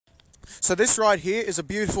So this right here is a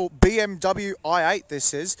beautiful BMW i8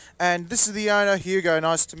 this is, and this is the owner, Hugo.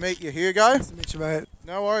 Nice to meet you, Hugo. Nice to meet you, mate.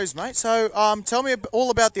 No worries, mate. So tell me all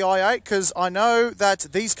about the i8, because I know that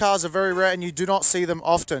these cars are very rare and you do not see them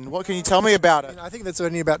often. What can you tell me about it? I think there's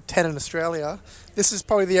only about 10 in Australia. This is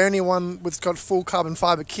probably the only one that's got full carbon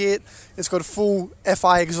fibre kit. It's got a full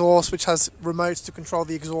FI exhaust, which has remotes to control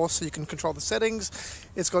the exhaust so you can control the settings.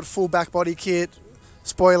 It's got full back body kit,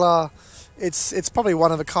 spoiler. It's probably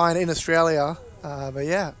one of a kind in Australia. But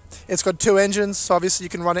yeah, it's got 2 engines, so obviously you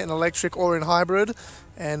can run it in electric or in hybrid,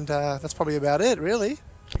 and that's probably about it, really,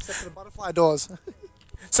 except for the butterfly doors.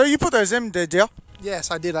 So you put those in, did you? Yes,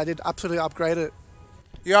 I did absolutely upgrade it.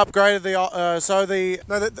 You upgraded the,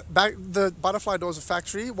 No, the butterfly doors are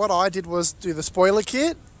factory. What I did was do the spoiler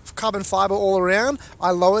kit, carbon fibre all around.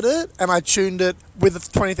 I lowered it and I tuned it with a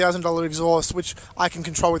 $20,000 exhaust, which I can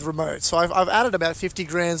control with remote. So I've added about 50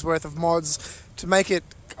 grand's worth of mods to make it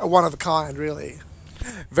a one of a kind, really.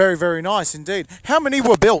 Very, very nice indeed. How many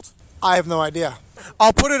were built? I have no idea.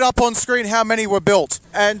 I'll put it up on screen how many were built.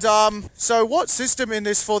 And so what system in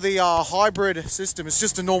this for the hybrid system? It's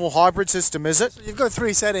just a normal hybrid system, is it? So you've got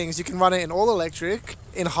 3 settings. You can run it in all electric,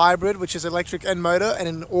 in hybrid, which is electric and motor, and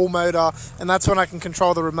in all motor, and that's when I can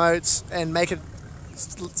control the remotes and make it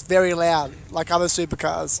very loud, like other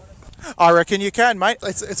supercars. I reckon you can, mate.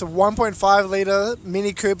 It's a 1.5 litre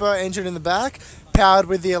Mini Cooper engine in the back, powered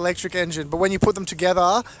with the electric engine. But when you put them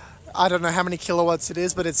together, I don't know how many kilowatts it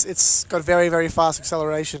is, but it's got very, very fast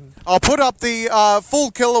acceleration. I'll put up the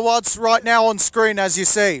full kilowatts right now on screen, as you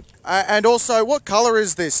see. And also, what colour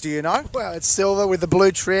is this, do you know? Well, it's silver with the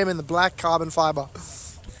blue trim and the black carbon fibre.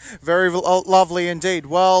 Very lovely indeed.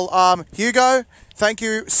 Well, Hugo, thank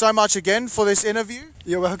you so much again for this interview.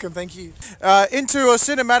 You're welcome, thank you. Into a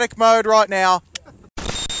cinematic mode right now.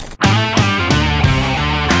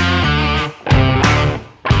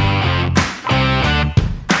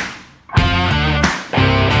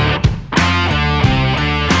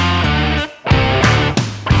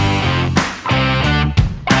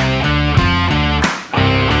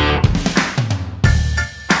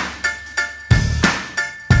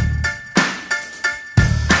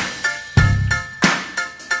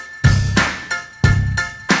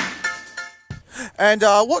 And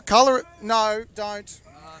what colour? No, don't.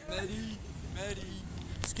 Maddie.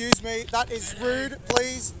 Excuse me, that is rude,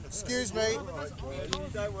 please. Excuse me.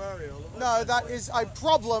 Don't worry. No, that is a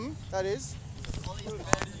problem, that is.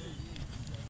 Maddie.